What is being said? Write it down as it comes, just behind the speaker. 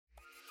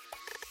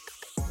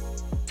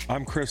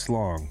I'm Chris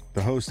Long,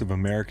 the host of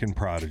American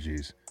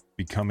Prodigies,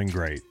 Becoming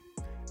Great.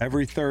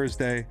 Every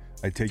Thursday,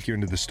 I take you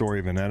into the story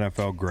of an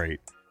NFL great.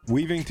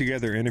 Weaving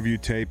together interview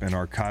tape and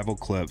archival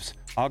clips,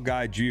 I'll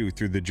guide you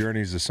through the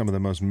journeys of some of the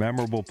most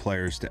memorable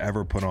players to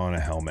ever put on a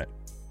helmet.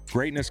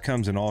 Greatness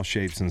comes in all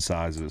shapes and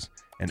sizes,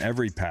 and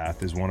every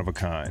path is one of a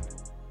kind.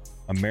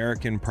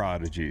 American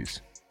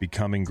Prodigies,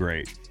 Becoming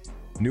Great.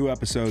 New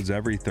episodes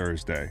every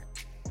Thursday.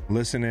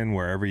 Listen in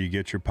wherever you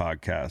get your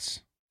podcasts.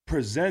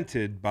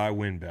 Presented by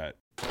WinBet.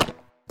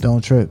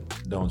 Don't trip.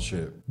 Don't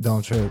trip.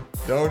 Don't trip.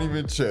 Don't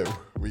even trip.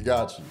 We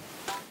got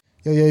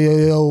you.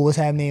 Yo, what's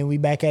happening? We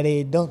back at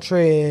it. Don't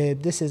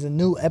trip. This is a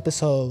new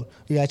episode.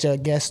 We got your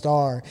guest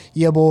star,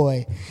 your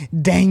boy,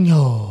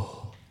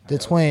 Daniel, the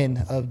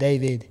twin of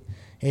David.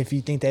 If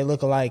you think they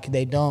look alike,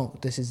 they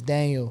don't. This is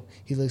Daniel.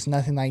 He looks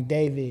nothing like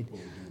David.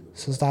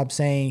 So stop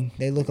saying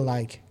they look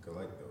alike.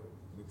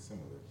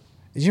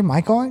 Is your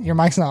mic on? Your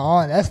mic's not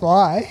on. That's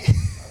why.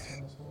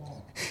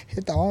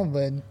 Hit the on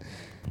button.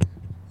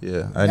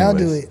 Yeah.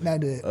 Anyways. Now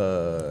do it.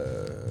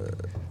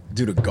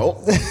 Do the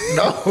goat?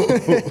 No.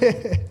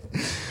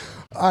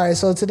 All right.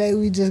 So today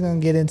we just gonna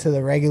get into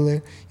the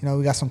regular.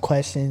 We got some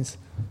questions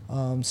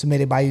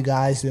submitted by you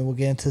guys. Then we'll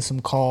get into some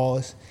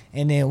calls.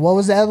 And then what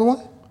was the other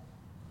one?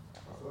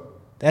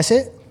 That's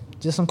it.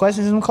 Just some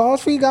questions and some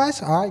calls for you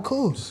guys. All right.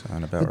 Cool.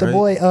 Sound about with the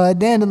right. boy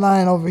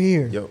Dandelion over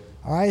here. Yo.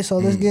 All right, so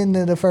let's get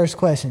into the first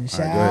question,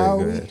 shall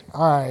we? Go ahead.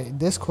 All right,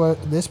 this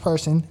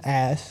person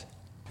asks,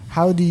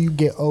 how do you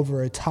get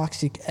over a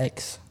toxic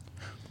ex?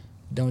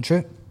 Don't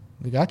trip.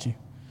 We got you.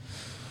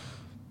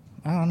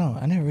 I don't know.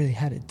 I never really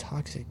had it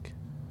toxic.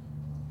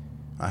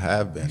 I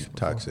have been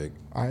toxic.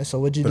 All right, so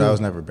what'd you do? But I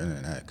was never been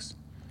an ex.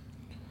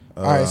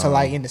 All right, so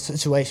like in the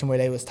situation where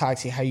they was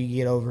toxic, how you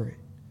get over it?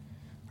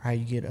 How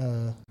you get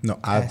No,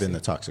 I've been the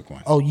toxic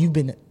one. Oh, you've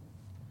been.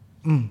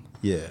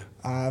 Yeah.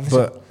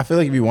 But I feel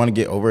like if you want to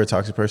get over a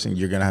toxic person,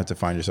 you're going to have to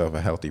find yourself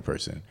a healthy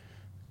person.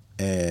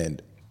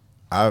 And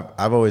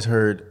I've always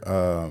heard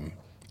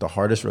the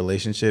hardest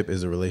relationship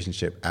is a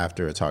relationship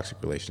after a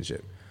toxic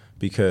relationship,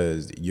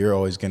 because you're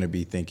always going to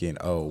be thinking,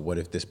 oh, what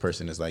if this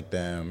person is like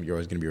them? You're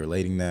always going to be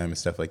relating them and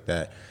stuff like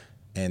that.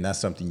 And that's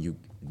something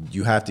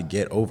you have to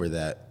get over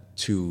that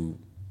to,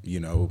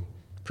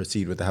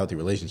 proceed with a healthy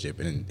relationship.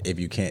 And if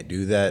you can't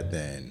do that,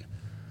 then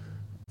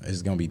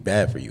it's going to be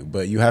bad for you.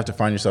 But you have to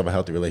find yourself a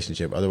healthy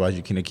relationship. Otherwise,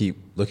 you're going to keep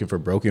looking for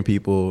broken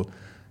people,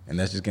 and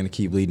that's just going to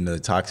keep leading to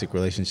toxic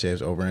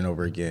relationships over and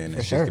over again.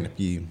 For sure. Just going to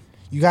be...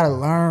 You got to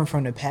learn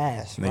from the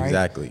past, right?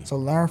 Exactly. So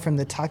learn from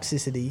the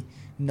toxicity,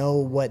 know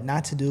what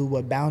not to do,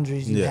 what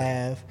boundaries you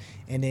have,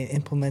 and then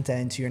implement that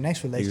into your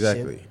next relationship.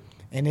 Exactly.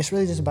 And it's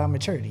really just about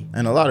maturity.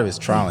 And a lot of it's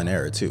trial and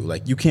error, too.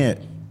 Like, you can't...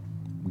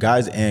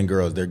 Guys and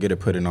girls, they're good at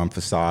putting on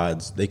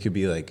facades. They could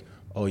be like,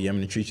 oh, yeah, I'm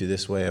going to treat you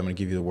this way. I'm going to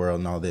give you the world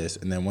and all this.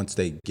 And then once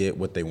they get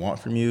what they want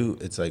from you,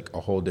 it's like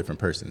a whole different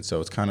person. So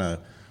it's kind of,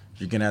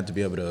 you're going to have to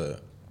be able to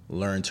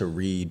learn to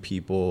read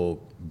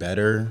people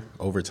better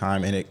over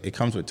time. And it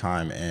comes with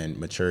time and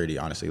maturity,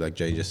 honestly, like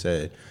Jay just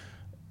said.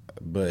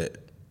 But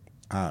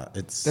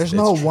there's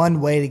no one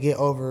way to get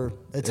over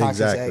a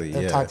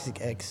toxic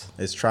ex.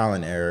 It's trial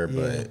and error,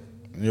 but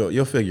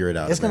you'll figure it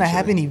out. It's going to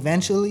happen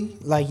eventually.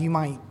 Like, you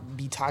might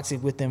be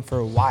toxic with them for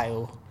a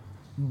while,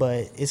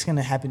 but it's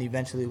gonna happen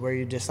eventually where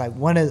you're just like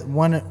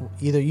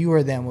either you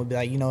or them will be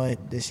like, you know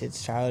what, this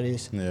shit's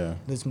childish. Yeah.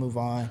 Let's move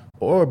on.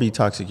 Or be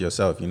toxic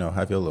yourself,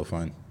 have your little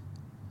fun.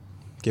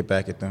 Get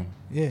back at them.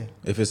 Yeah.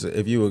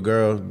 If you a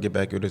girl, get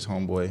back with this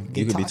homeboy.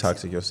 You could be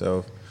toxic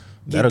yourself.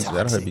 That'll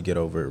help you get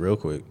over it real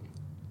quick.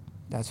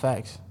 That's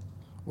facts.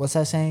 What's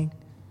that saying?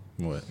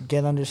 What?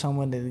 Get under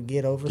someone to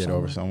get over someone? Get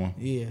over someone?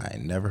 Yeah. I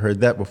ain't never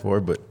heard that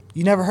before, but...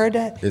 You never heard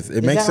that?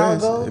 It makes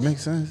sense. It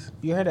makes sense.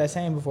 You heard that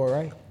saying before,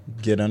 right?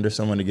 Get under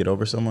someone to get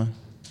over someone?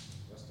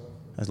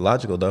 That's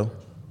logical, though.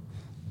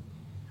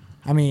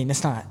 I mean,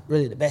 it's not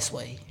really the best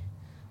way,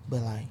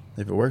 but like...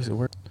 If it works, it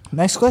works.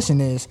 Next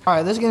question is... All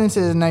right, let's get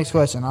into the next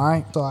question, all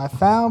right? So I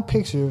found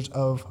pictures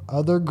of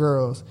other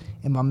girls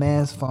in my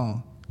man's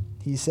phone.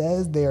 He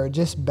says they are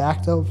just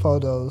backed up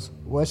photos.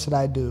 What should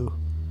I do?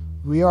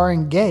 We are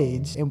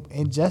engaged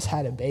and just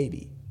had a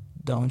baby.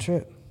 Don't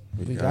trip.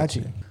 We got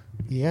you.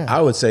 Yeah.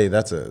 I would say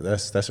that's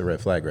a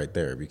red flag right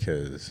there,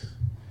 because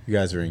you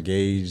guys are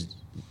engaged,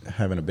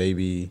 having a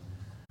baby,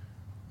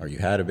 or you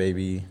had a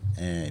baby,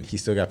 and he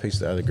still got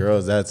pictures of other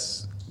girls.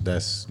 That's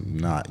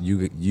not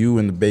you. You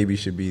and the baby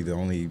should be the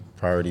only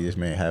priority this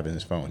man have in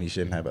his phone. He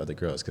shouldn't have other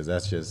girls, because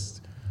that's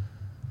just...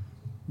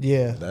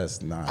 Yeah.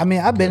 That's not... I mean,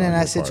 I've been in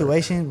that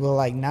situation with,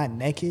 like, not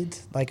naked,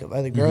 like, of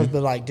other girls,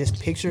 but, like, just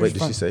pictures. Wait,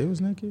 did she say it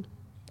was naked?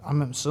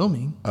 I'm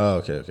assuming. Oh,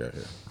 okay.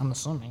 I'm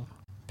assuming.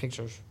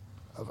 Pictures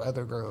of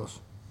other girls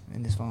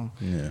in this phone.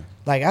 Yeah.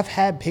 Like, I've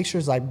had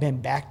pictures, like,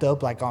 been backed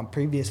up, like, on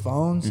previous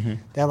phones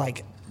that,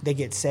 like, they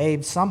get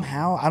saved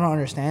somehow. I don't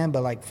understand,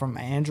 but, like, from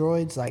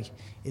Androids, like,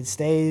 it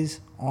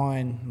stays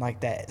on, like,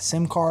 that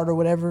SIM card or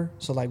whatever.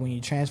 So, like, when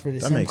you transfer the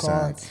SIM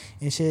card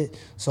and shit.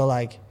 So,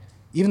 like...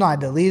 even though I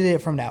deleted it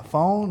from that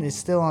phone, it's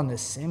still on the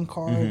SIM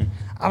card.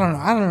 I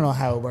don't know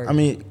how it works. I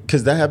mean,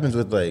 because that happens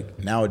with like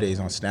nowadays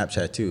on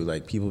Snapchat too.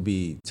 Like people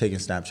be taking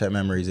Snapchat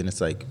memories, and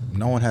it's like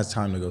no one has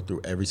time to go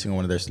through every single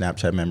one of their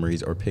Snapchat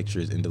memories or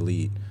pictures and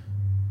delete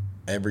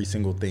every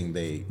single thing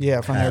they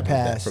from their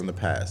past. From the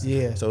past.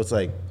 Yeah. So it's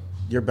like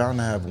you're bound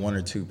to have 1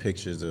 or 2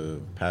 pictures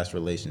of past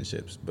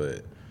relationships,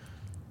 but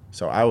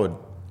so I would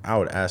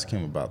ask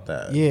him about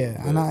that. Yeah,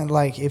 but, and I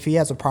like if he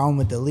has a problem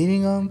with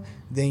deleting them,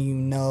 then you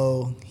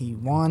know he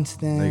wants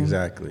them.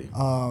 Exactly.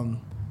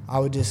 I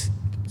would just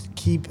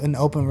keep an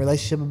open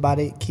relationship about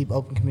it, keep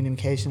open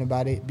communication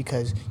about it,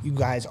 because you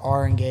guys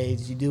are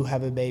engaged, you do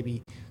have a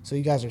baby, so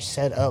you guys are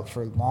set up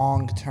for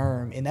long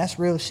term, and that's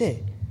real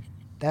shit.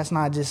 That's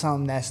not just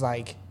something that's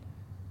like,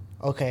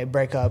 okay,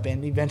 break up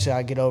and eventually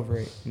I'll get over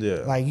it.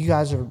 Yeah. Like you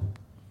guys are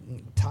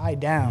tied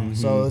down,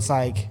 so it's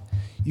like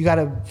you got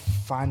to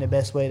find the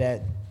best way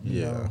that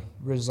you know,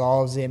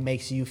 resolves it,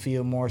 makes you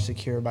feel more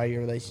secure about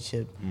your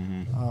relationship.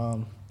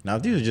 Now,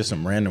 if these are just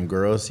some random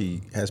girls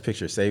he has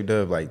pictures saved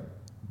of, like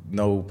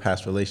no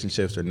past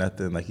relationships or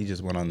nothing, like he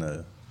just went on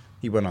the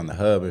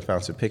hub and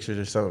found some pictures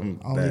or something.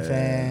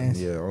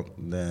 OnlyFans.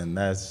 Then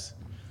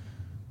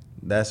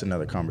that's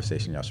another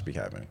conversation y'all should be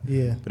having.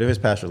 Yeah. But if it's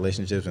past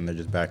relationships and they're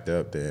just backed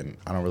up, then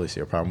I don't really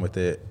see a problem with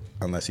it,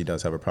 unless he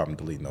does have a problem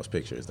deleting those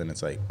pictures. Then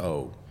it's like,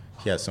 oh,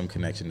 he has some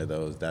connection to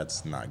those.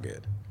 That's not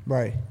good.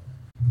 Right.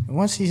 And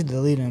once he's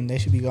deleted them, they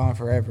should be gone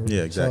forever.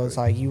 Yeah, exactly. So it's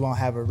like you won't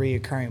have a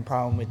reoccurring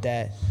problem with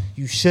that.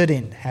 You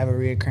shouldn't have a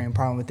reoccurring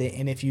problem with it.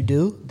 And if you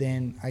do,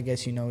 then I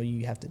guess you know what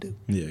you have to do.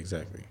 Yeah,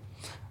 exactly.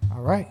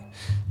 All right.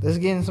 Let's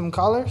get in some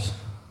callers.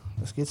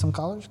 Let's get some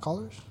callers.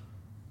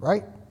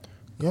 Right?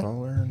 Yeah.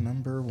 Caller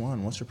number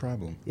 1. What's your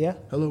problem? Yeah?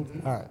 Hello.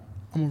 All right.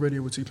 I'm on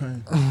radio with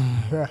T-Pain.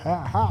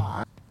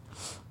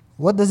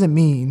 What does it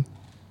mean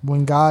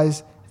when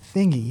guys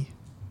thingy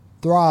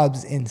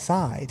throbs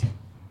inside?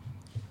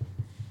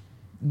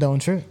 Don't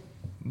trip.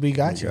 We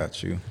got you.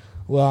 Got you.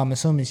 Well, I'm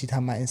assuming she's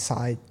talking about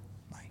inside.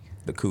 Like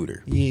The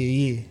cooter.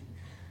 Yeah.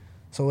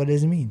 So what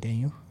does it mean,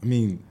 Daniel? I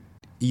mean,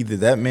 either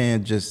that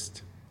man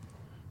just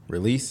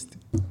released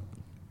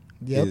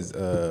his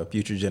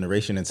future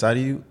generation inside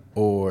of you,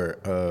 or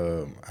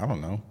I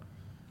don't know.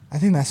 I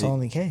think that's the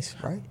only case,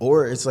 right?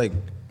 Or it's like,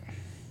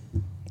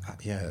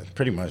 yeah,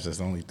 pretty much that's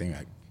the only thing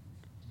I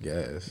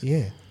guess.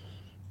 Yeah.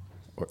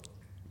 Or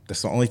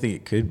that's the only thing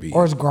it could be.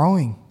 Or it's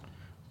growing,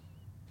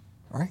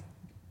 right?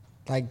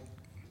 Like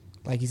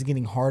he's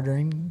getting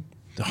hardering.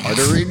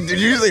 Hardering? Did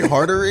you say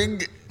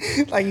hardering?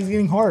 Like he's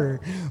getting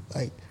harder.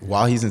 Like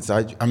while he's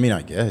inside you? I mean,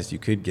 I guess you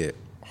could get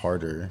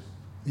harder.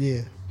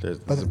 Yeah. There's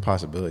a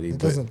possibility. It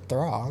doesn't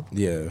throb.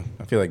 Yeah.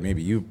 I feel like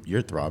maybe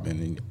you're throbbing.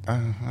 And,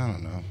 I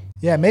don't know.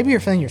 Yeah, maybe you're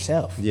feeling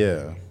yourself.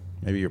 Yeah.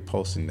 Maybe you're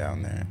pulsing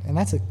down there. And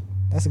that's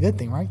a good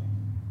thing, right?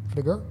 For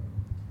the girl?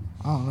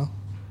 I don't know.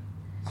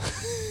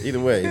 Either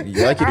way,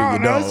 you like it or you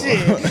don't.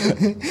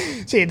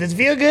 Shit, does it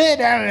feel good?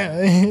 I don't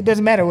know. It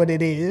doesn't matter what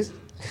it is.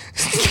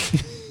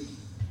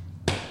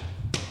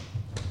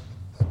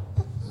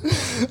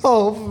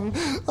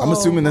 I'm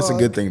assuming that's a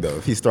good thing though.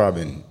 If he's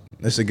throbbing,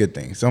 that's a good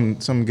thing.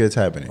 Some good's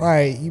happening.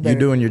 Right. You're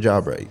doing your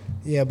job right.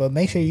 Yeah, but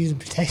make sure you're using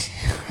protection.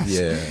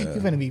 Yeah. You're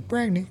gonna be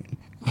pregnant.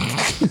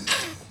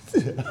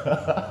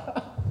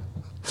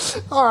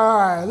 All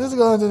right. Let's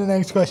go on to the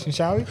next question,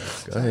 shall we?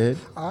 Go ahead.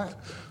 All right.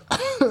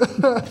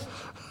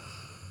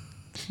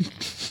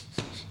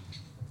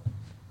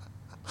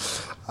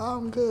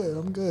 I'm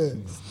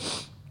good.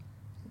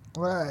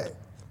 All right.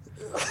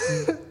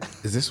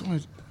 Is this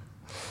one?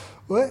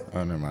 What?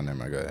 Oh, never mind.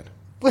 Go ahead.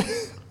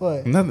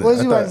 What? Nothing. What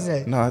was you about to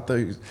say? No, I thought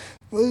you.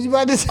 What was you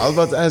about to say? I was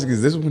about to ask,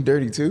 is this one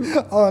dirty too?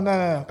 Oh,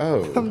 no.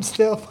 Oh. I'm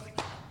still.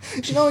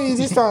 You know when you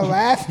just start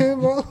laughing,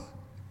 bro?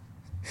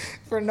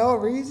 For no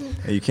reason?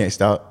 And you can't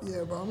stop?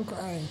 Yeah, bro, I'm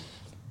crying.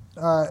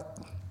 All right.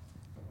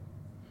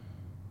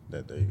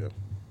 There you go.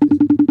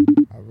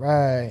 All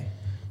right.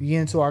 We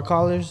get into our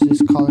callers.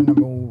 This caller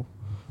number, we're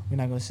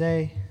not going to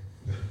say.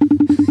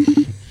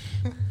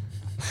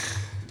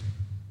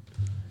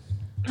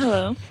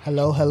 Hello.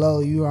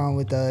 You are on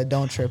with the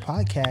Don't Trip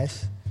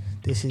podcast.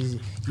 This is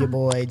your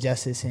boy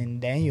Justice and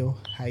Daniel.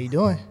 How you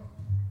doing?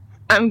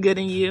 I'm good,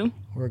 and you?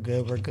 We're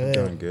good.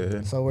 Doing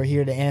good. So we're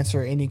here to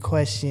answer any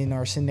question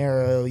or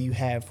scenario you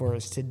have for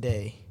us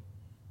today.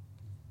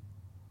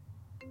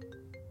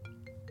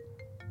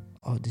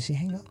 Oh, did she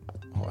hang up?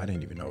 Oh, I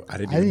didn't even know. I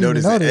didn't even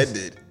notice it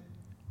ended.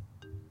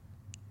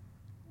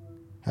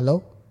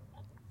 Hello?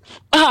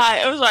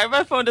 Hi, I'm sorry,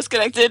 my phone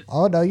disconnected.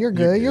 Oh, no, you're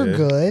good. You're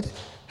good.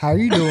 How are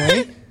you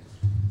doing?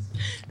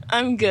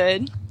 I'm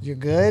good. You're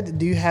good.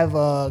 Do you have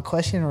a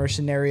question or a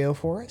scenario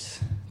for us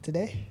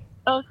today?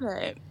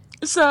 Okay.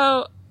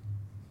 So,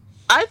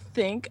 I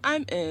think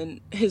I'm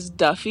in his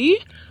Duffy,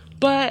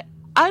 but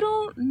I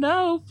don't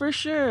know for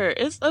sure.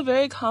 It's a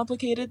very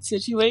complicated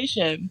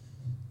situation.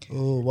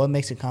 Ooh, what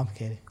makes it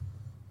complicated?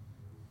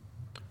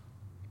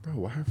 Bro,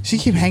 why? She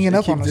keep hanging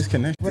up on us.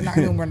 Disconnected. We're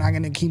not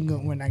gonna keep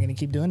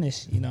doing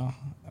this. You know,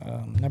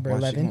 number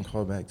 11. She gonna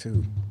call back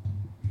too.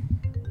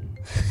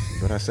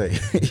 What I say?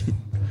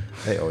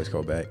 They always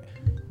call back.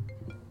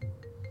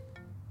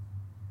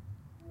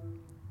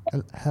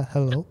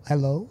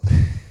 Hello.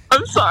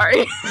 I'm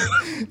sorry.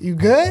 You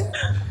good?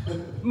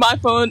 My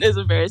phone is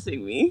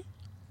embarrassing me.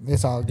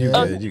 It's all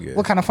good. You good.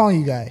 What kind of phone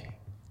you got?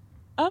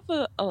 I have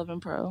a 11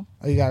 Pro.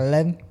 Oh, you got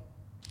 11?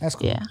 That's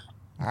cool. Yeah.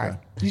 All right.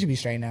 You should be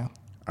straight now.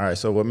 All right.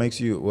 So what makes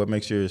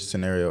your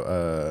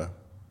scenario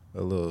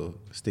a little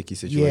sticky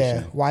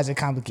situation? Yeah. Why is it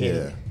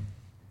complicated? Yeah.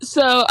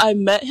 So I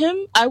met him.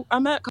 I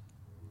met.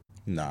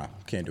 Nah,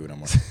 can't do it no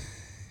more.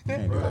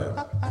 Can't do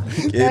that.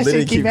 It That literally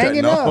shit keep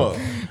hanging up.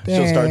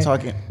 She'll start Damn.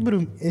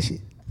 talking. Is she?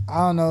 I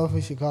don't know if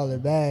we should call her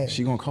back.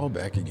 She gonna call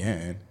back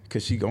again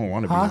because she gonna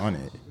want to be on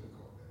it.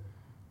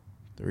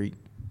 3,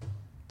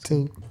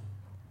 2,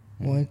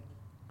 1.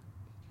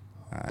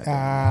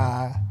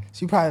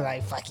 She probably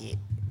like, fuck it.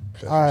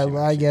 All right,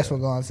 well, I guess we're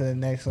going to the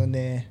next one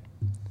then.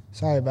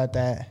 Sorry about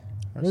that.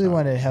 Really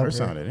wanted to help her.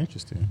 Sounded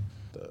interesting.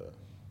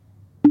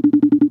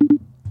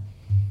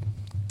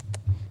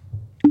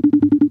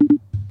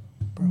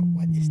 Bro,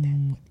 what is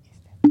that?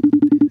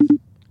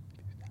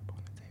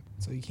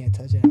 So you can't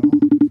touch it at all?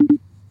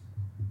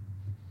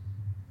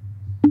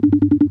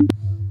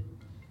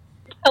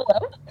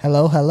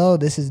 Hello.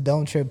 This is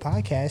Don't Trip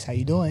Podcast. How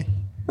you doing?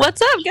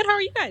 What's up? Good. How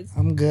are you guys?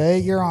 I'm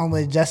good. You're on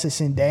with Justice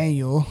and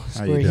Daniel.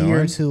 How We're you here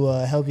doing?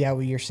 to help you out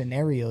with your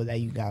scenario that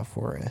you got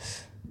for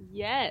us.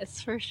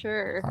 Yes, for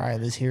sure. All right,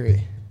 let's hear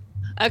it.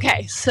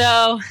 Okay,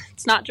 so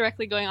it's not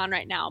directly going on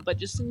right now, but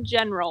just in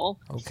general,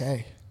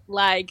 Okay.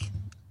 like,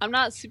 I'm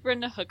not super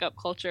into hookup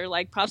culture.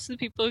 Like, props to the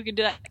people who can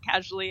do that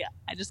casually.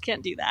 I just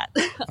can't do that.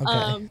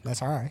 Okay.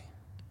 That's all right.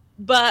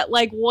 But,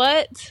 like,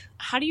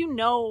 how do you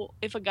know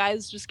if a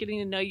guy's just getting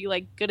to know you,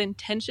 like, good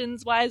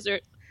intentions wise? Or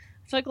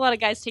I feel like a lot of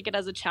guys take it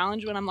as a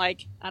challenge when I'm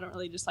like, I don't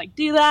really just, like,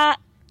 do that.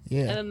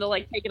 Yeah. And then they'll,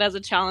 like, take it as a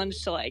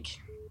challenge to, like,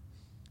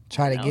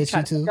 Try to get you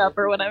hook to. up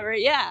or whatever.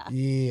 Yeah.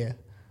 Yeah.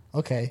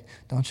 Okay.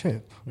 Don't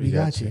trip. We We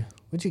got got you. you.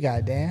 What you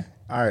got, Dan?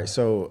 All right.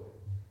 So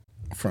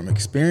from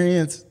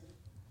experience,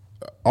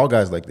 all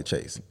guys like the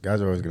chase.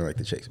 Guys are always gonna like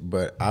the chase.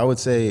 But I would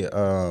say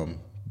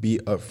be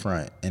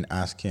upfront and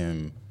ask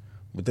him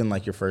within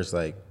like your first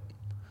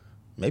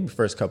maybe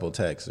first couple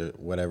texts or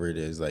whatever it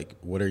is, like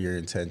what are your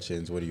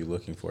intentions? What are you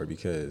looking for?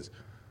 Because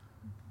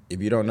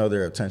if you don't know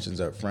their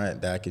intentions up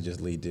front, that could just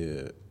lead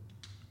to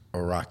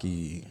a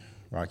rocky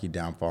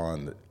downfall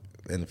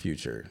in the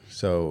future.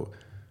 So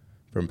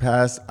from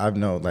past, I've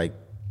known like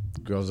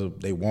girls,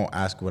 they won't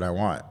ask what I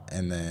want,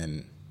 and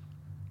then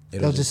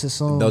They'll just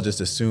assume. They'll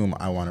just assume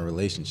I want a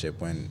relationship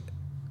when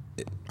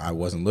I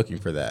wasn't looking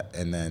for that,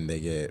 and then they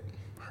get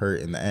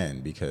hurt in the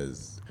end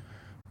because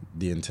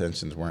the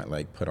intentions weren't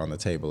like put on the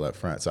table up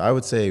front. So I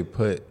would say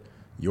put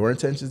your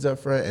intentions up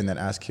front, and then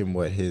ask him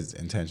what his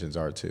intentions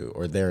are too,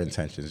 or their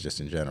intentions just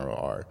in general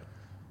are,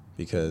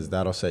 because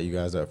that'll set you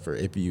guys up for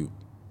if you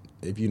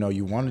know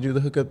you want to do the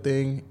hookup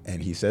thing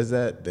and he says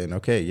that, then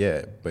okay,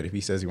 yeah. But if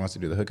he says he wants to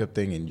do the hookup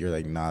thing and you're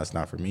like, nah, it's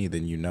not for me,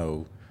 then you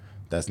know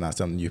that's not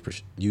something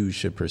you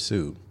should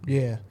pursue.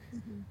 Yeah.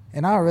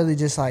 And I really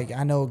just like,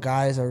 I know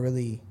guys are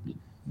really,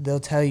 they'll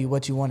tell you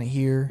what you want to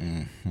hear.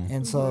 Mm-hmm.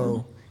 And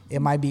so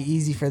it might be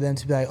easy for them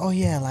to be like, oh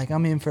yeah, like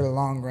I'm in for the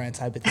long run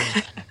type of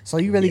thing. So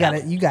you really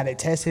gotta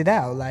test it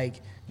out.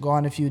 Like go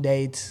on a few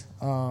dates,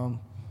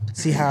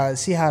 see how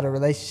the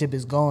relationship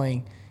is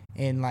going,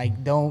 and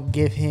like don't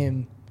give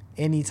him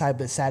any type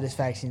of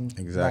satisfaction.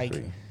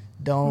 Exactly. Like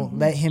don't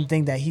let him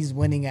think that he's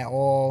winning at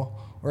all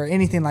or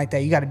anything like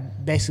that. You got to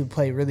basically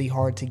play really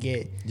hard to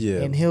get.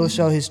 Yeah. And he'll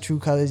show his true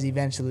colors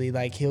eventually.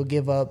 Like he'll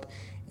give up,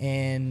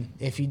 and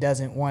if he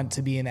doesn't want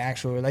to be in an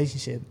actual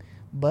relationship.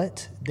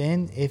 But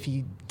then if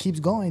he keeps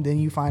going, then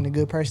you find a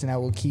good person that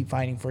will keep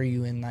fighting for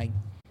you and like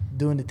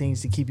doing the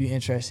things to keep you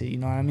interested. You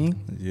know what I mean?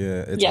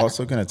 Yeah, it's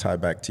also going to tie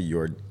back to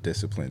your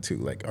discipline too.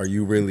 Like, are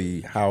you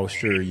really, how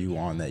sure are you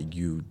on that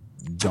you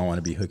don't want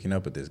to be hooking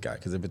up with this guy?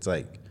 Because if it's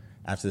like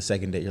after the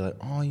second date, you're like,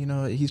 oh, you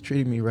know, he's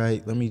treating me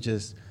right.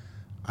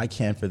 I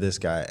can for this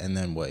guy. And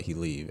then what? He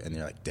leave. And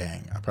you're like,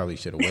 dang, I probably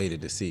should have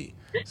waited to see.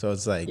 So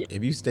it's like,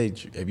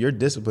 if you're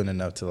disciplined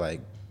enough to like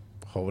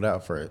hold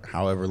out for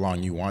however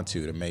long you want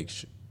to make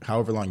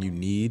however long you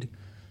need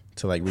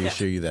to like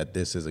reassure you that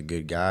this is a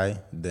good guy,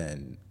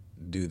 then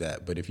do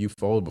that. But if you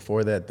fold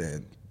before that,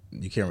 then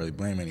you can't really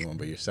blame anyone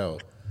but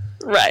yourself.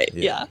 Right.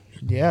 Yeah.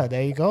 Yeah,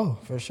 there you go.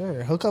 For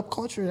sure. Hookup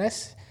culture,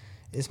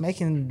 it's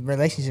making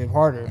relationship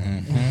harder.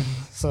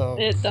 So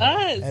It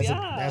does.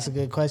 that's a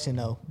good question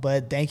though.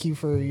 But thank you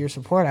for your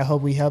support. I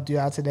hope we helped you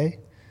out today.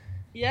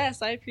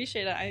 Yes, I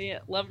appreciate it. I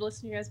love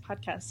listening to your guys'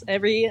 podcasts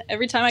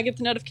every time I get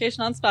the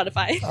notification on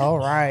Spotify. All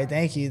right.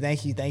 Thank you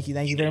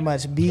very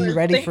much. Be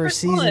ready Thanks for for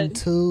season calling.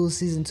 2.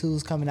 Season 2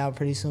 is coming out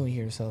pretty soon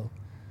here, so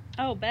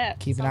Oh, bet.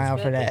 Keep an Sounds eye out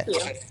good. for that.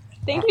 Thank you.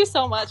 Thank you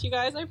so much, you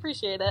guys. I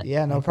appreciate it.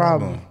 yeah, no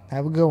problem.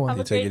 Have a good one. Have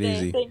a take great it day.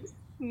 easy. Thanks.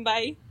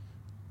 Bye.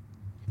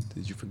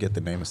 Did you forget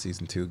the name of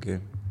season 2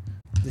 again?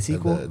 The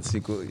sequel? The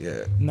sequel,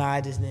 yeah. Nah,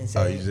 I just didn't say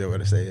Oh, it. you just didn't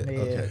want to say it? Yeah.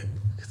 Okay.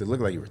 Because it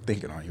looked like you were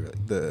thinking on it. You were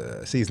like,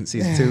 the season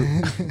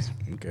 2?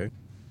 Okay.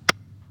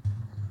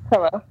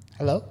 Hello.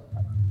 Hello?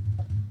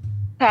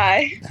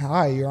 Hi.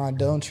 Hi, you're on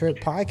Don't Trip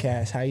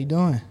Podcast. How you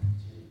doing?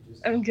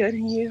 I'm good,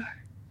 and you?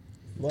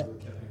 What?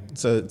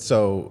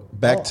 So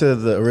back to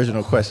the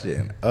original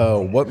question.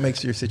 What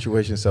makes your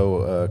situation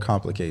so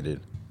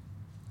complicated?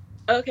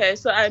 Okay,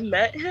 so I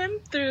met him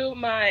through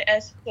my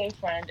SK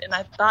friend, and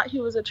I thought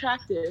he was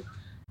attractive.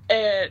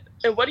 And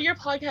in one of your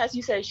podcasts,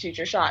 you said shoot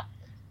your shot.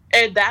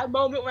 And that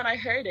moment when I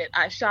heard it,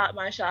 I shot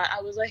my shot.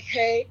 I was like,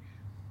 hey,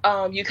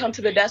 you come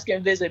to the desk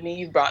and visit me.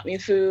 You brought me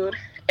food,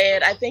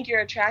 and I think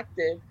you're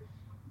attractive,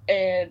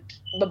 and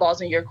the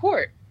ball's in your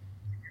court.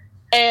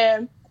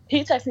 And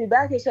he texted me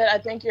back and said, I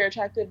think you're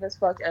attractive as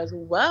fuck as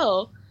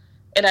well,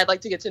 and I'd like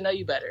to get to know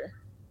you better.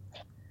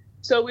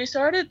 So we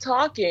started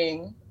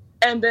talking,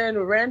 and then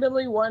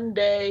randomly one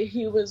day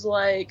he was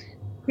like,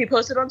 he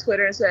posted on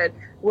Twitter and said,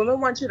 women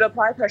want you to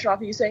apply pressure off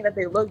of you saying that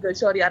they look good.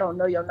 Shorty, I don't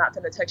know you. I'm not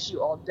going to text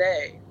you all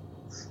day.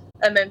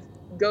 And then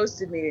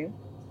ghosted me.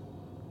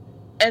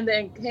 And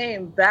then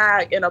came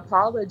back and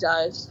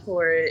apologized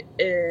for it.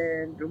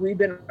 And we've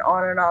been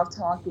on and off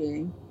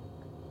talking.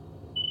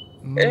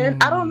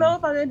 And I don't know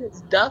if I'm in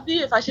his Duffy,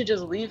 if I should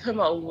just leave him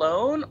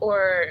alone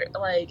or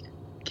like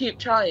keep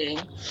trying.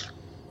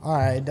 All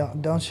right,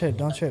 don't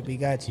trip. We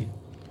got you.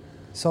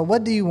 So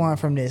what do you want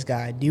from this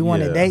guy? Do you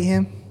want to date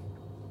him?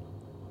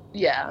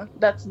 Yeah,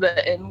 that's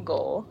the end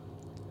goal.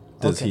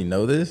 Does he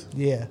know this?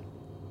 Yeah.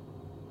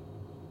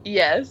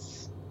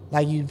 Yes.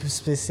 Like you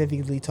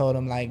specifically told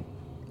him, like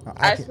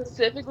I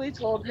specifically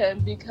told him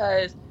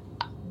because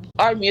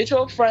our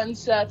mutual friend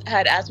Seth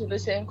had asked me the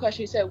same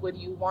question. He said, what do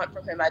you want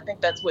from him? I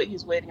think that's what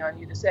he's waiting on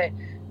you to say.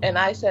 And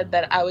I said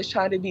that I was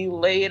trying to be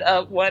laid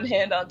up, one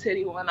hand on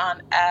titty, one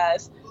on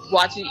ass,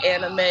 watching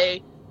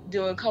anime,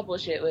 doing couple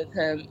shit with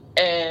him.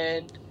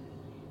 And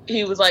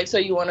he was like, so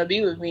you want to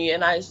be with me?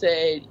 And I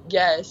said,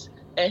 yes.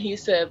 And he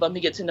said, let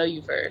me get to know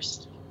you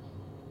first.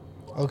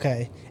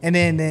 Okay. And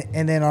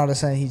then all of a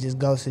sudden he just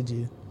ghosted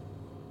you.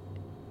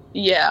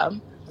 Yeah.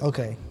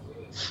 Okay.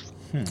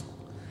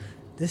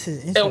 This is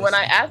interesting. And when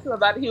I asked him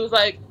about it, he was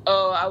like,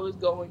 oh, I was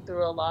going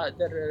through a lot,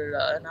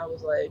 da-da-da-da. And I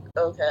was like,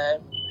 okay.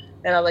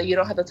 And I was like, you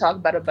don't have to talk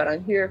about it, but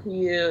I'm here for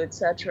you,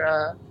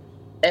 etc.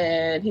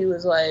 And he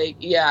was like,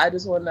 yeah, I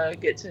just want to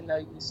get to know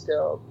you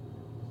still.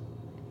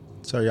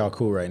 So are y'all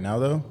cool right now,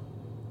 though?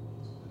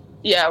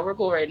 Yeah, we're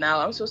cool right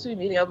now. I'm supposed to be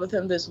meeting up with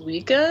him this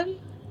weekend,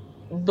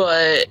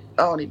 but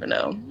I don't even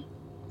know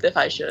if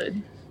I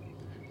should.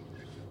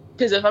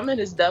 Because if I'm in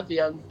his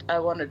Duffy, I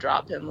want to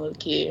drop him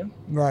low-key.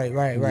 Right.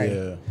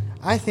 Yeah.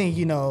 I think,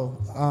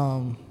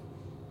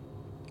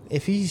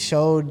 if he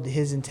showed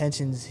his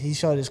intentions, he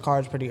showed his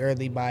cards pretty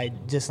early by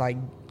just, like,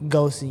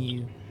 ghosting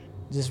you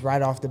just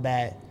right off the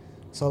bat.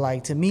 So,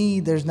 like, to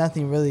me, there's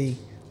nothing really,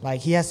 like,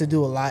 he has to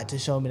do a lot to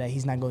show me that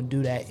he's not going to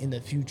do that in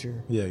the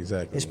future. Yeah,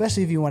 exactly.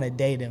 Especially if you want to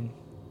date him.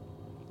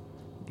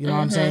 You know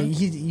what I'm saying?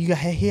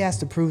 He has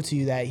to prove to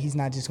you that he's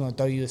not just going to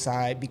throw you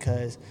aside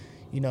because,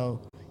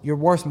 you're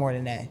worth more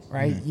than that,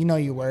 right? You know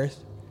you're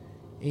worth.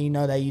 And you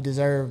know that you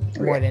deserve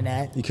more than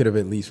that. He could have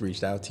at least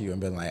reached out to you and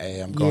been like,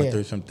 hey, I'm going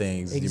through some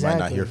things. Exactly. You might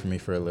not hear from me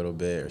for a little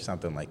bit or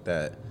something like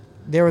that.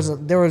 There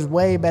was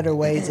way better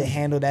way to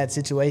handle that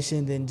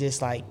situation than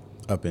just like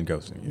up and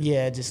ghosting you.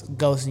 Yeah, just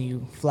ghosting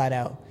you flat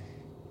out.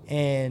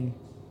 And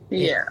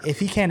if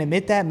he can't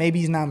admit that, maybe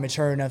he's not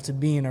mature enough to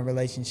be in a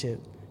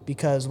relationship.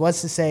 Because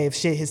what's to say if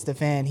shit hits the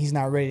fan, he's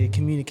not ready to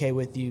communicate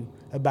with you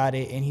about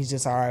it, and he's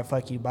just all right,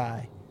 fuck you,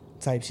 bye,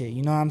 type shit.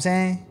 You know what I'm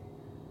saying?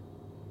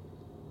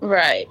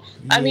 Right.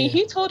 Yeah. I mean,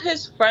 he told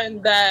his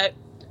friend that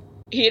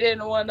he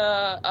didn't want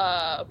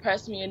to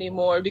press me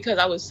anymore because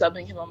I was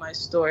subbing him on my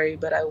story,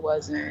 but I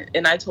wasn't.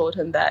 And I told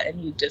him that, and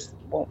he just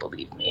won't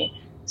believe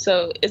me.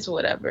 So it's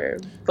whatever.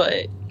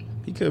 But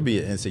he could be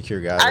an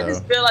insecure guy, I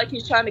just feel like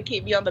he's trying to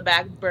keep me on the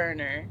back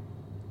burner.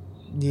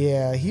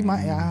 Yeah, he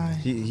might.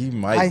 He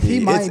might be.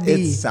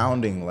 It's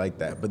sounding like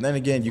that. But then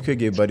again, you could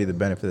give Buddy the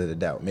benefit of the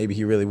doubt. Maybe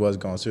he really was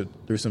going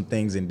through some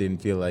things and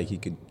didn't feel like he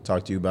could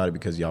talk to you about it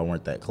because y'all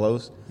weren't that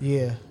close.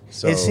 Yeah.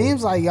 So it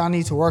seems like y'all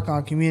need to work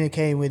on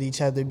communicating with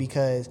each other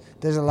because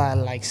there's a lot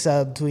of like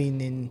sub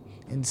tweeting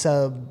and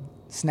sub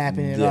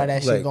snapping and all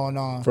that shit going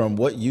on. From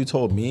what you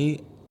told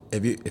me,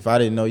 if I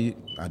didn't know you,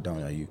 I don't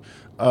know you.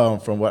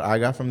 From what I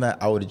got from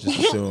that, I would have just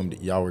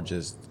assumed y'all were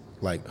just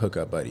like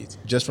hookup buddies.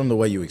 Just from the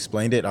way you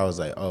explained it, I was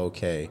like, oh,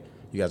 okay,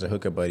 you guys are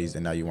hookup buddies,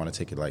 and now you want to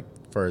take it like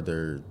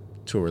further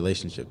to a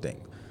relationship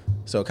thing.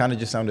 So it kind of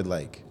just sounded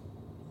like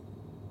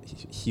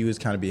he was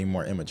kind of being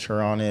more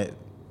immature on it.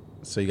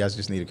 So you guys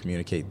just need to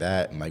communicate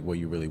that and like what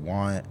you really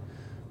want.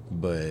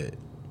 But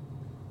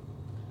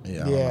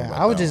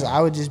I would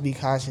just be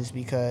cautious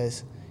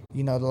because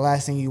the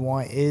last thing you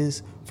want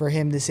is for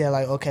him to say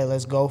like, okay,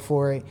 let's go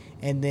for it,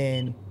 and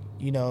then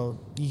you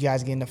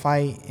guys get in the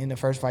fight. In the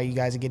first fight you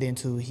guys get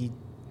into, he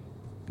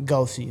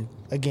ghosts you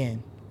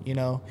again. He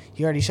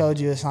already showed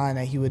you a sign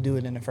that he would do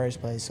it in the first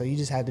place. So you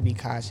just have to be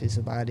cautious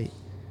about it.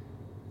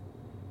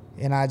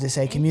 And I just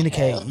say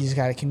communicate. You just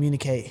got to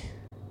communicate.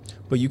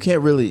 But you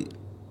can't really,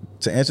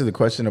 to answer the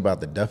question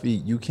about the Duffy,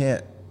 you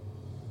can't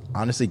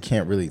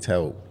really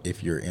tell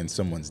if you're in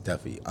someone's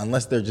Duffy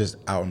unless they're just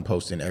out and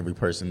posting every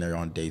person they're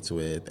on dates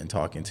with and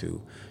talking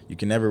to. You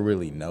can never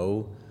really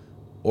know.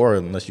 or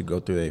unless you go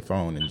through their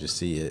phone and just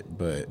see it.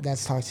 But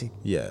That's toxic.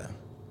 yeah,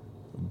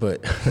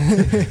 but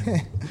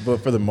but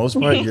for the most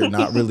part, you're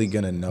not really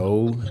gonna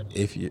know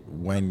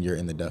when you're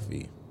in the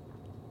Duffy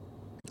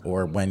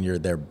or when you're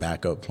their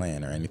backup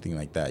plan or anything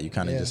like that. You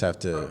kind of just have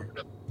to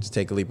just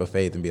take a leap of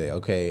faith and be like,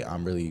 okay,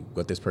 I'm really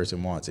what this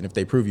person wants. And if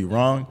they prove you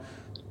wrong,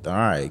 then all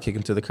right, kick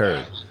them to the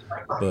curb.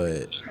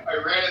 But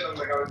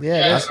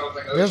yeah,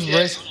 there's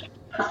risk.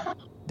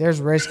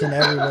 There's risk in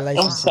every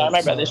relationship. I'm sorry,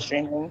 my brother's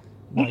streaming.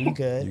 No, you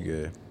good. you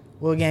good.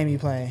 What game you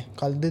playing?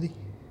 Call of Duty?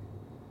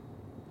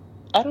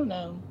 I don't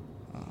know.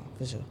 Oh,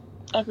 for sure.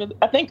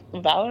 I think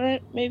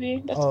Valorant,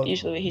 maybe. That's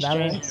usually what he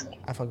Valorant? streams.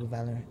 I fuck with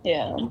Valorant.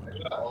 Yeah.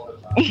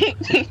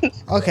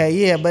 Okay,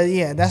 yeah, but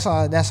yeah, that's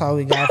all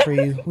we got for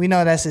you. We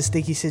know that's a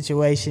sticky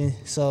situation,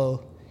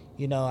 so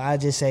I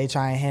just say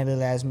try and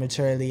handle it as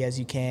maturely as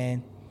you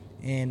can,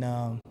 and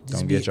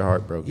Don't get your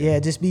heart broken. Yeah,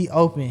 just be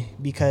open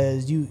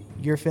because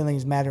your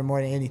feelings matter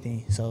more than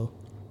anything. So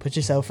put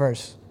yourself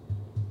first.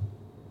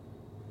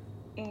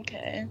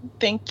 Okay.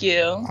 Thank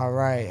you. All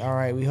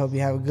right. We hope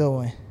you have a good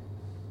one.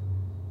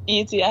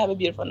 You too. Have a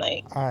beautiful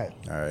night. All right.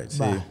 All right. See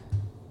Bye. you.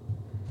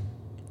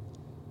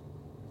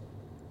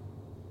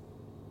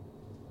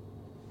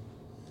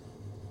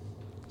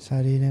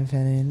 Shawty done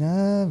fell in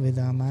love with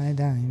all my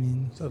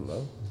diamonds. Was that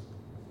Lo?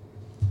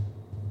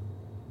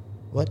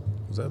 What?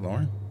 Was that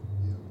Lauren?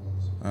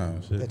 Oh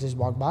shit. That just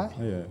walked by?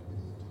 Yeah.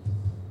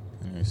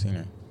 I never seen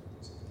her.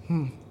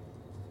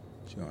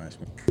 She gonna ask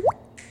me.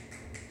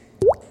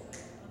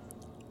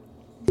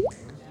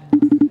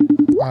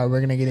 All right,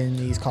 we're gonna get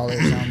into these callers.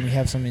 We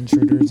have some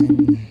intruders,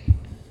 and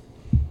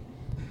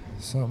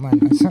so it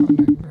might not sound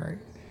that great.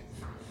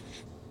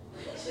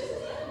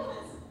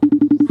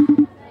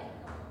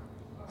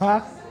 Huh?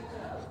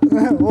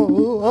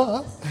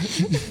 Whoa.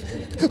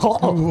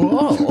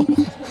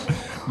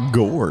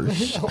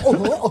 Gorge.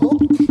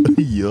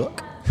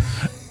 Yuck.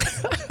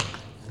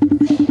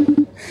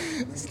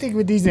 Stick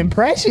with these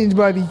impressions,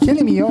 bro. Be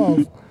killing me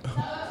off.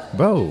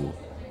 Bro.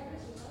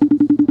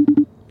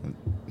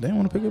 They don't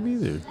want to pick up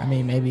either. I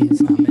mean, maybe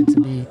it's not meant to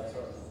be.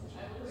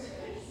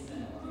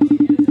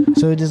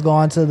 Should we just go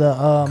on to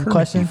the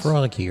questions?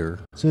 Frolic here.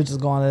 Should we just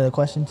go on to the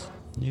questions?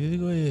 Yeah,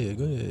 go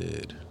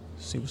ahead.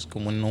 See what's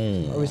going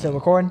on. Are we still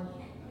recording?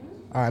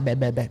 All right,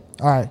 bet.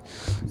 All right,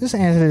 just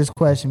answer this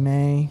question,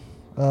 man.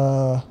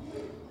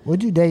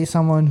 Would you date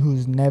someone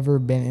who's never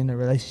been in a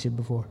relationship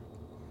before?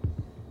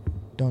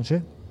 Don't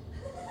you?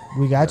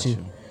 We got you.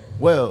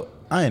 Well,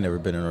 I ain't never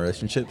been in a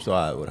relationship, so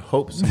I would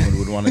hope someone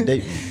would want to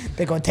date me.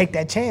 They're gonna take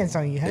that chance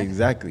on you, huh?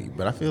 Exactly,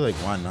 but I feel like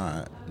why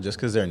not? Just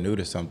because they're new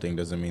to something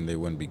doesn't mean they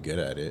wouldn't be good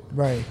at it.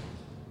 Right.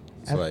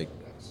 It's like,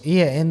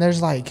 yeah, and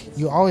there's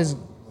always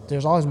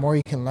more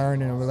you can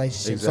learn in a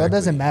relationship. So it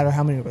doesn't matter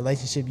how many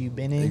relationships you've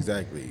been in.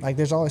 Exactly. Like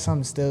there's always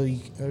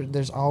something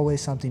there's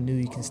always something new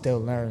you can still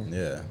learn.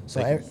 Yeah.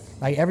 So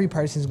every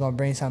person's gonna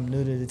bring something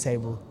new to the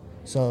table.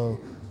 So.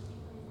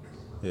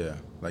 Yeah,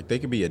 like they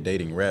could be a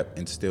dating rep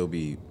and still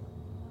be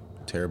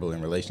terrible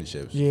in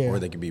relationships. Yeah. Or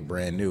they could be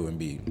brand new and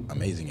be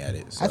amazing at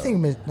it. So. I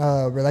think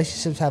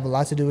relationships have a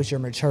lot to do with your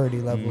maturity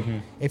level. Mm-hmm.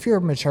 If you're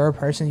a mature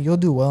person, you'll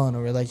do well in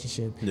a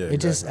relationship. Yeah, it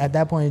just at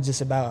that point it's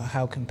just about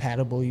how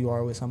compatible you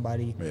are with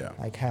somebody. Yeah.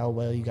 Like how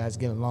well you guys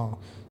get along.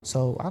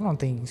 So I don't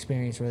think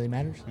experience really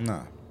matters.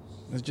 Nah.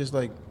 It's just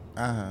like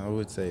I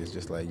would say it's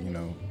just like,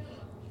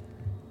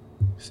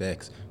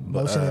 sex.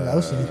 Motion and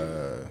lotion.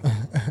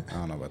 I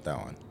don't know about that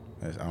one.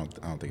 I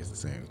don't think it's the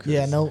same.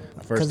 Yeah, no.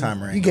 First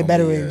time around, you get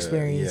better with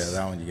experience. Yeah,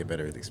 that one you get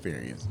better with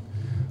experience.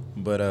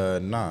 But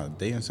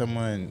dating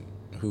someone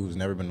who's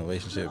never been in a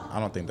relationship,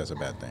 I don't think that's a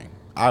bad thing.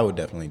 I would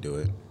definitely do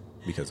it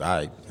because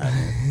I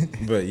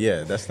but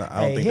yeah, that's not.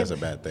 I don't think that's a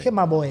bad thing. Hit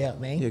my boy up,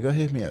 man. Yeah, go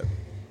hit me up.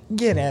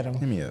 Get at him.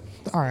 Hit me up.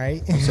 All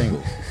right. I'm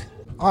single.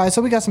 All right,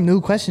 so we got some new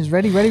questions.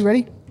 Ready? Are you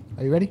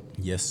ready?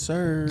 Yes,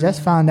 sir.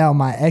 Just found out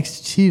my ex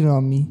cheated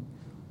on me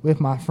with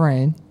my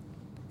friend,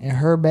 and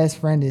her best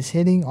friend is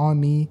hitting on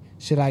me.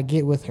 Should I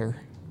get with her?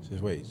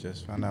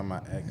 Just found out my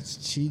ex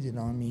cheated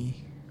on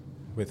me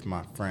with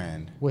my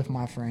friend.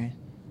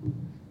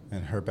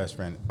 And her best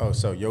friend. Oh,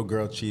 so your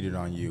girl cheated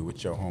on you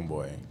with your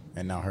homeboy,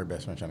 and now her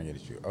best friend trying to get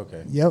at you.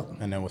 Okay. Yep.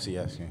 And then what's he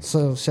asking?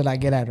 So should I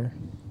get at her?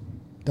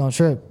 Don't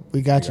trip.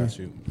 We got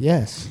you.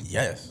 Yes.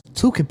 Yes.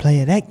 Two can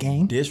play at that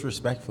game.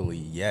 Disrespectfully,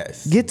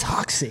 yes. Get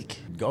toxic.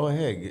 Go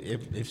ahead.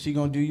 If she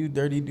gonna do you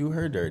dirty, do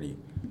her dirty.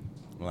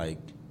 Like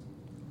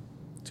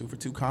 2 for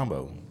 2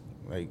 combo.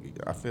 Like,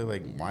 I feel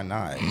like, why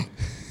not?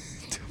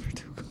 2 for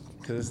 2 combo.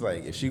 Because it's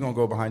like, if she going to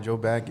go behind your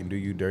back and do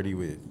you dirty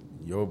with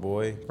your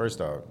boy, first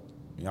off,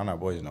 y'all not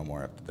boys no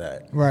more after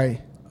that.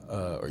 Right.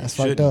 Or that's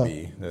you shouldn't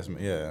be.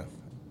 Yeah.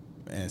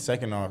 And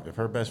second off, if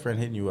her best friend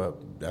hitting you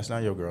up, that's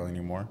not your girl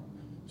anymore.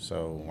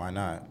 So why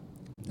not?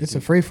 It's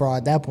a free-for-all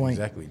at that point.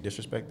 Exactly.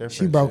 Disrespect their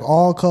friendship. She broke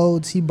all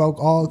codes. He broke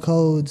all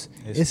codes.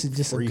 It's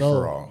just a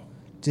goal.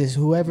 Just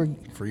whoever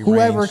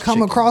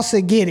come across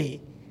it, get it.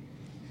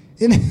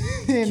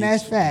 And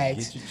that's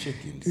facts. Get your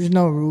chickens. There's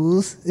no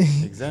rules.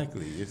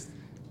 Exactly.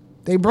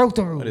 They broke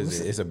the rules. What is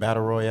it? It's a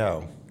battle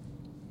royale.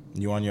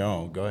 You on your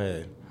own. Go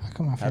ahead. How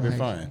come I feel Have your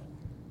fun.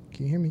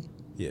 Can you hear me?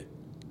 Yeah.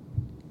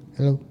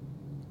 Hello?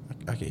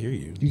 I can hear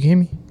you. You can hear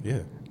me? Yeah.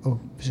 Oh,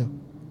 for sure.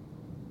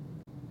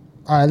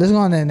 All right, let's go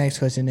on to the next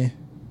question then.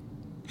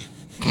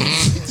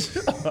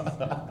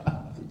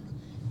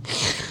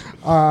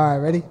 All right,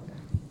 ready?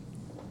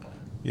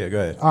 Yeah, go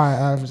ahead.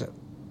 All right, for sure.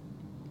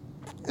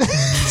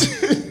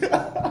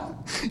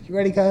 You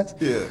ready, cuz?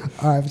 Yeah.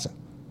 All right, for sure.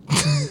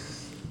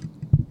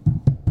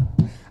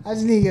 I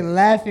just need to get a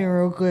laugh in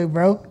real quick,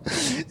 bro.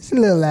 Just a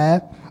little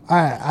laugh. All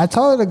right, I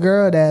told the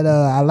girl that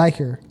I like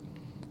her.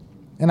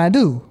 And I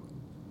do.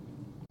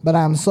 But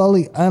I'm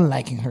slowly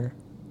unliking her.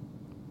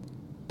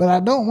 But I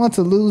don't want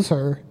to lose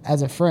her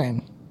as a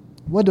friend.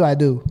 What do I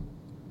do?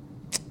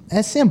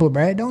 That's simple,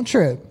 bro. Don't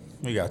trip.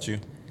 We got you.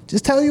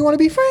 Just tell her you want to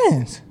be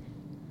friends.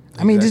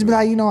 I mean, just be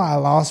Exactly. like, I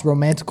lost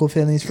romantical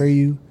feelings for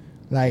you.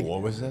 Like,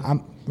 What was that?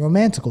 I'm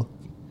romantical.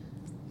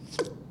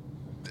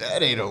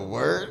 That ain't a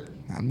word.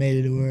 I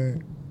made it a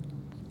word.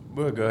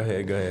 Well, go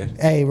ahead.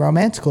 Hey,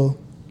 romantical.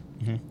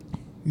 Mm-hmm.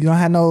 You don't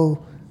have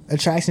no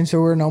attraction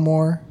to her no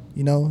more.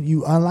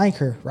 You unlike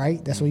her,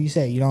 right? That's what you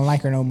say. You don't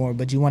like her no more,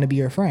 but you want to be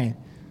her friend.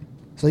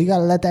 So you got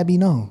to let that be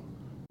known.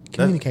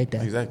 Communicate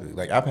that. Exactly.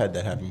 Like, I've had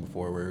that happen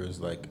before where it was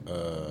like,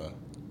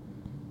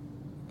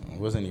 we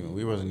wasn't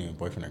even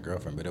boyfriend or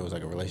girlfriend, but it was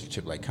like a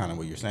relationship, like kind of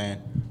what you're saying.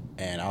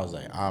 And I was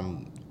like,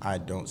 I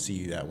don't see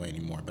you that way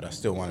anymore, but I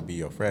still want to be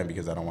your friend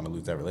because I don't want to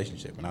lose that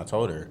relationship. And I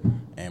told her,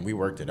 and we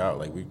worked it out.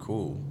 Like, we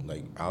cool.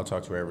 Like, I'll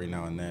talk to her every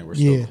now and then. We're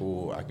still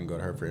cool. I can go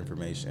to her for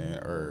information,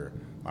 or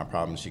my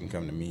problems, she can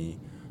come to me.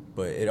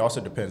 But it also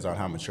depends on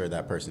how mature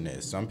that person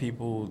is. Some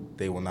people,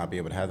 they will not be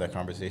able to have that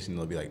conversation.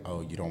 They'll be like,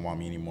 oh, you don't want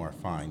me anymore?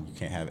 Fine. You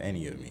can't have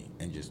any of me,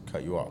 and just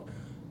cut you off.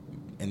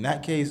 In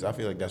that case, I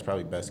feel like that's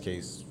probably best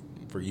case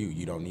for you.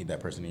 You don't need that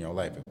person in your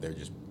life if they're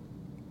just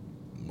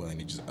willing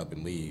to just up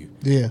and leave.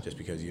 Yeah. Just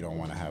because you don't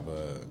want to have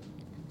a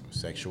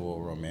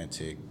sexual,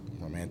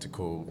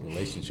 romantical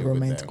relationship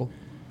Romantical. with them.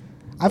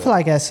 I feel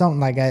like at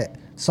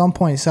some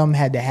point something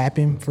had to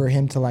happen for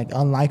him to like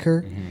unlike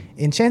her. Mm-hmm.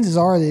 And chances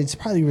are that it's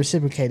probably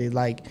reciprocated.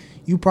 Like,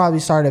 you probably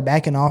started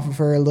backing off of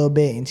her a little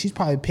bit, and she's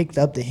probably picked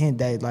up the hint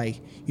that like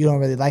you don't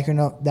really like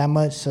her that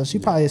much. So she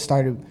probably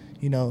started,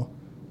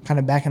 kind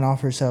of backing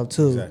off herself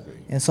too. Exactly.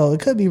 And so it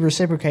could be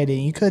reciprocated,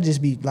 and you could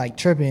just be like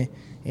tripping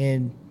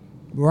and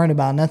worrying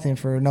about nothing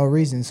for no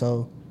reason.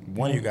 So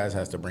One of you guys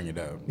has to bring it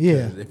up.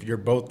 Yeah. 'Cause if you're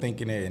both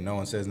thinking it and no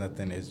one says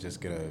nothing, it's just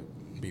going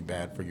to be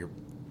bad for your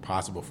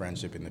possible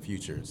friendship in the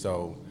future.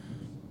 So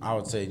I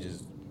would say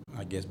just,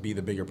 I guess, be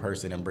the bigger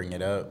person and bring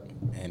it up.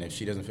 And if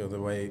she doesn't feel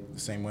the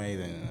same way,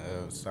 then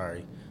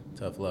sorry,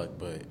 tough luck.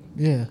 But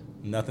yeah.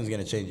 nothing's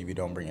going to change if you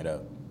don't bring it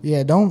up.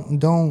 Yeah,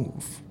 don't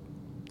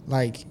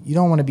like, you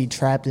don't want to be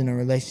trapped in a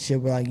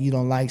relationship where like you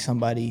don't like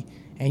somebody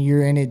and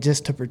you're in it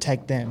just to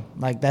protect them.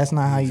 Like, that's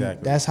not how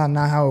Exactly.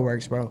 not how it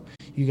works, bro.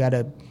 You got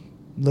to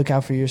look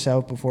out for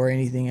yourself before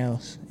anything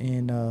else,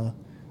 and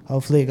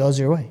hopefully it goes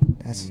your way.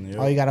 That's Yep.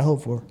 all you got to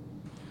hope for.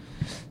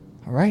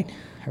 All right.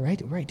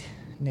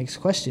 Next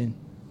question.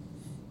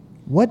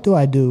 What do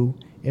I do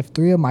if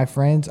 3 of my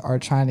friends are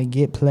trying to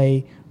get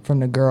play from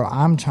the girl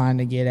I'm trying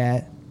to get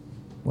at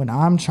when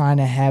I'm trying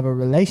to have a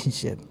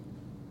relationship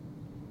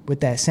with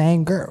that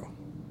same girl?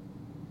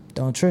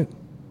 Don't trip.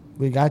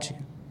 We got you.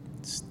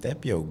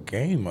 Step your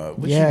game up.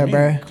 What Yeah, you mean?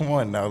 bruh. Come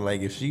on now.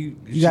 Like, if she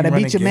gotta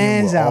run beat a your game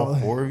mans with all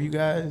out. 4 of you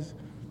guys,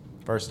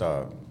 first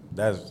off,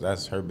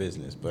 that's her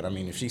business. But I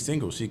mean, if she's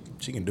single, she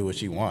can do what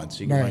she wants.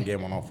 She can Right. run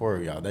game on all 4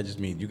 of y'all. That just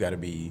means you got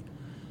to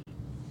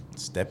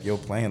step your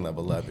playing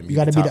level up and You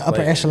gotta be top the upper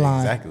player.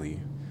 echelon. Exactly.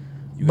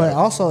 You But gotta-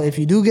 also, if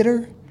you do get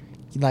her,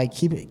 like,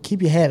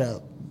 keep your head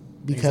up,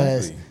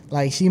 because Exactly.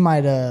 like she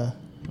might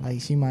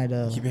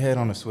keep your head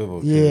on a swivel.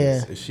 'Cause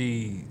Yeah.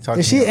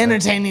 If she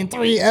entertaining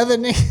 3 other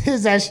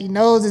niggas that she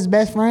knows as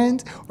best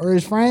friends or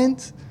as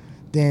friends,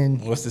 then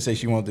what's to say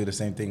she won't do the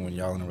same thing when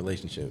y'all in a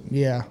relationship?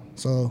 yeah.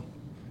 So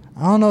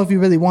I don't know if you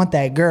really want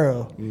that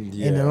girl in the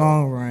Yeah.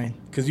 long run.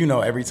 Because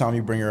every time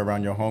you bring her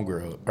around your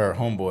homegirl or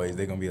homeboys,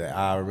 they're gonna be like,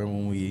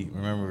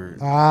 remember. It's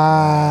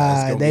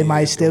gonna They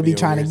might it's still gonna be a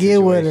trying to weird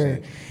get with her.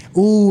 situation.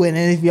 Ooh, and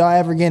then if y'all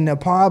ever get in a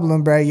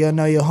problem, bro, you'll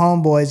know your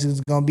homeboys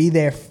is gonna be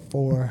there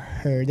for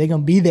her. They're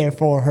gonna be there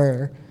for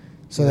her,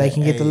 so they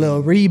can get the Hey.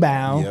 little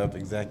rebound. Yep,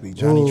 exactly.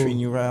 Johnny Ooh. treating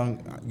you around.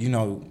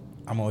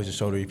 I'm always a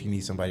shoulder if you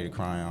need somebody to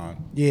cry on.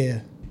 Yeah,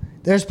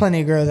 there's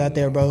plenty of girls out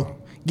there, bro.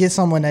 Get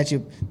someone that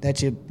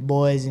your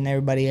boys and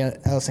everybody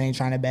else ain't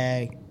trying to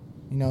bag.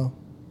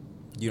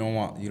 You don't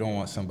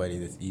want somebody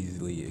that's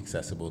easily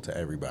accessible to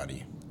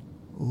everybody.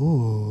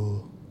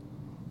 Ooh.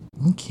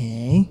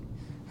 Okay.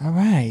 All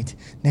right.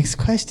 Next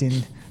question.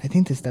 I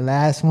think this is the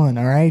last one.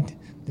 All right.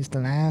 This is the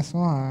last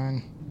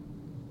one.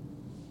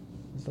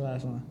 It's the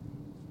last one.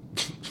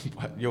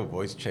 Your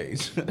voice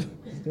changed.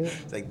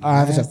 It's like, All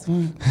right, last so-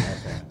 one.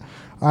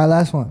 All right.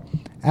 Last one.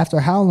 After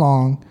how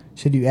long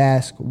should you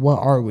ask, what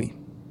are we?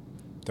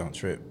 Don't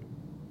trip.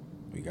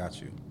 We got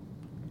you.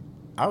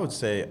 I would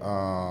say,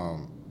 I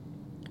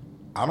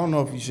don't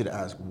know if you should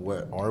ask,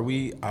 what are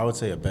we? I would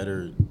say a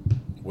better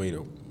way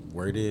to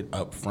word it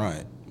up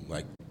front,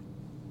 like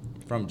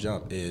from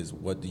jump, is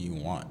what do you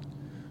want?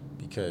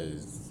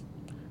 because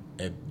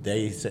if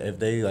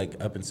they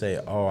like up and say,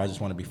 oh, I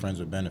just want to be friends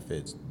with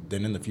benefits,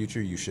 then in the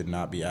future you should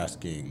not be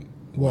asking,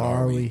 what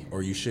are we?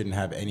 Or you shouldn't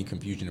have any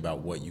confusion about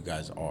what you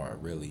guys are,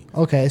 really.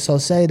 Okay, so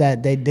say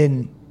that they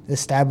didn't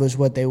establish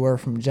what they were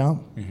from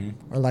jump,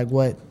 or like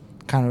what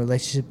kind of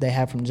relationship they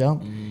have from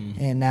jump,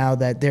 and now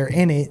that they're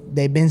in it,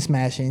 they've been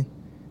smashing.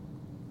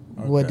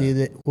 Okay. What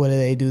do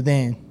they do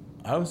then?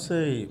 I would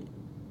say,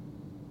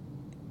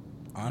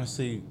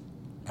 honestly,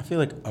 I feel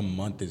like a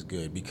month is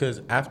good,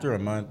 because after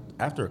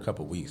a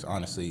couple weeks,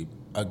 honestly,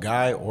 a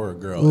guy or a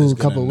girl is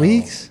gonna know. A couple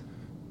weeks?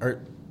 A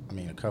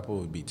couple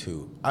would be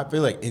 2. I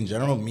feel like in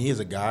general, me as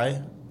a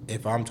guy,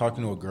 if I'm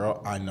talking to a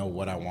girl, I know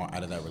what I want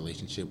out of that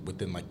relationship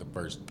within like the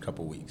first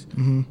couple weeks.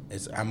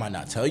 I might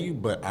not tell you,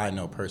 but I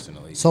know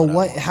personally. So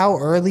how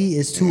early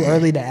is too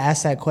early to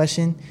ask that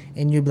question?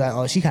 And you'd be like,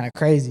 oh, she kind of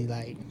crazy,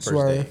 like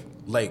swerve.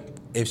 Like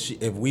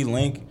if we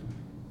link,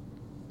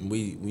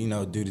 we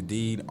do the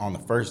deed on the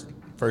first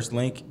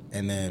link,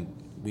 and then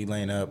we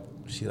line up.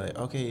 She like,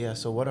 okay, yeah.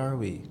 So what are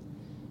we?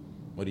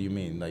 What do you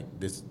mean? Like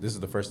this is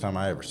the first time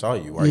I ever saw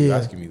you. Why are you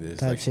asking me this?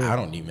 Like shit. I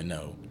don't even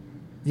know.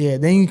 Yeah,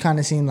 then you kind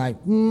of seem like,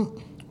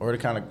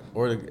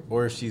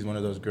 or she's one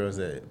of those girls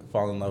that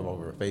fall in love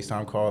over a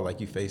FaceTime call.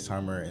 Like you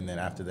FaceTime her, and then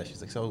after that,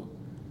 she's like, so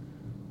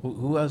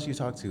who else you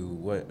talk to?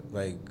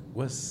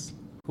 Who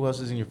else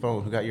is in your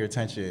phone? Who got your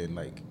attention?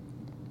 Like,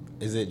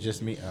 is it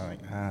just me? I'm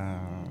like,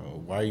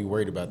 why are you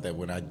worried about that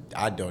when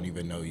I don't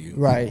even know you?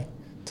 Right,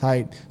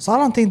 tight. So I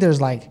don't think there's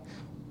like,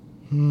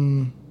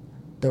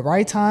 the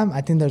right time.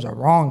 I think there's a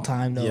wrong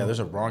time though. Yeah, there's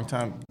a wrong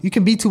time. You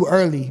can be too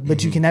early,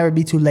 but you can never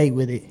be too late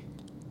with it.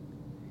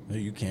 No,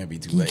 you can't be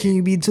too late. Can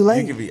you be too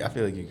late? I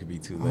feel like you could be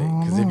too late,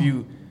 because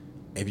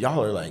if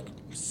y'all are like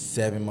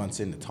 7 months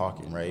into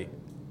talking, right,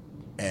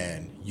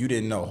 and you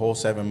didn't know whole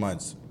 7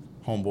 months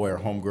homeboy or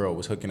homegirl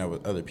was hooking up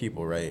with other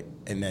people, right,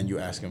 and then you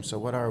ask him, so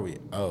what are we?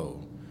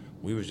 Oh,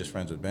 we was just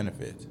friends with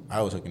benefits.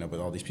 I was hooking up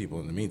with all these people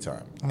in the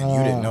meantime, and you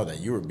didn't know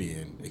that you were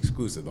being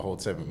exclusive the whole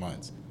 7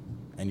 months,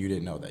 and you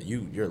didn't know that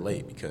you're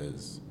late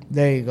because.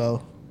 There you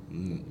go.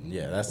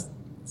 Yeah,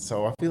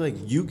 so I feel like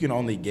you can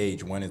only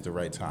gauge when is the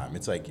right time.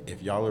 It's like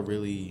if y'all are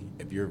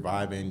if you're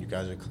vibing, you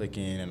guys are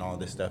clicking and all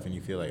this stuff, and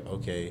you feel like,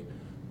 okay,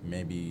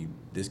 maybe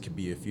this could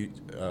be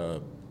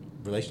a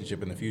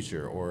relationship in the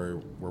future,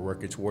 or we're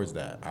working towards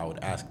that, I would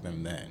ask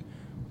them then.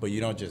 But you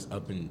don't just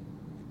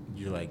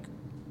you're like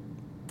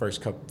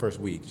first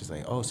week, just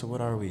like, oh, so what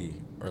are we?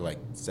 Or like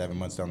 7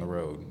 months down the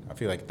road. I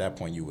feel like at that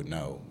point you would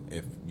know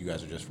if you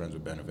guys are just friends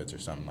with benefits or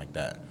something like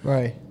that.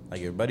 Right.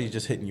 Like if buddy's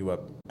just hitting you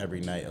up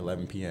every night,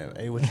 11 p.m.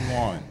 Hey, what you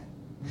want?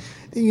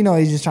 You know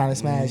he's just trying to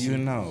smash you. You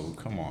know,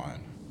 come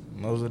on.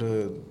 Those are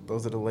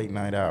the late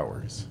night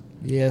hours.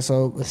 Yeah,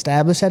 so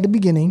establish at the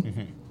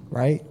beginning,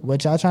 right?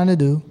 What y'all trying to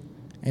do,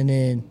 and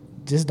then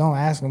just don't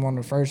ask them on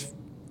the first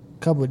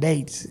couple of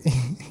dates.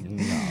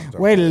 No,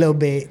 wait a little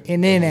bit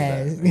and then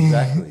ask.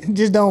 Exactly.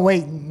 Just don't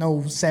wait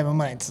 7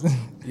 months.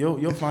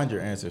 You'll find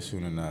your answer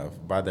soon enough.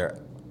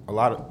 A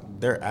lot of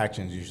their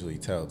actions usually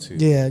tell too.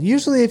 Yeah,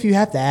 usually if you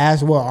have to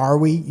ask, what are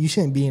we? You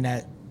shouldn't be in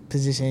that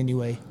position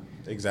anyway.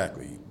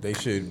 Exactly. They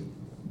should.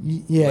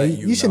 Yeah,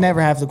 you should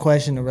never have to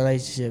question a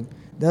relationship.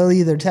 They'll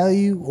either tell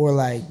you or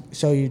like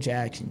show you your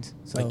actions.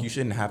 So. Like you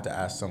shouldn't have to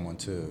ask someone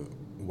to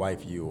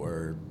wife you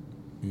or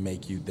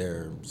make you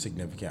their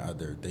significant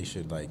other. They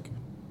should like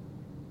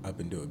up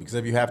and do it, because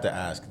if you have to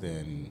ask,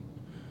 then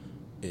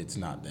it's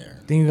not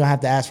there. Then you're gonna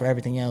have to ask for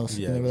everything else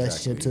in the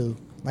relationship too,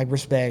 like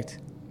respect,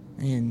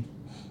 and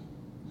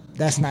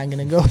that's not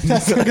gonna go.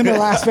 That's not gonna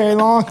last very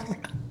long.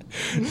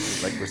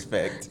 Like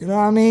respect. You know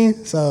what I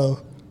mean?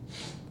 So,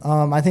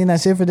 I think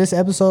that's it for this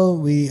episode.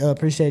 We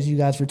appreciate you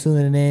guys for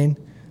tuning in.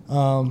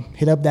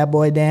 Hit up that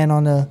boy Dan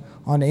on the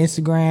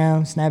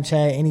Instagram,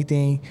 Snapchat,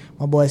 anything.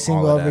 My boy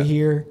Single over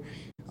here.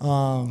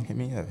 Hit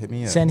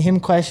me up. Send him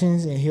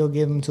questions and he'll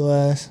give them to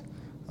us.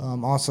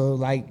 Also,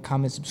 like,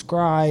 comment,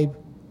 subscribe.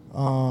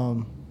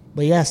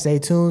 But yeah, stay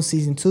tuned.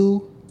 Season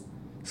 2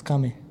 is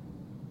coming.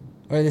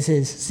 Or this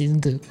is season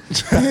 2.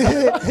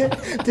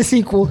 The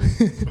sequel.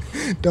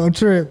 Don't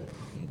trip.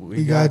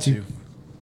 We got you.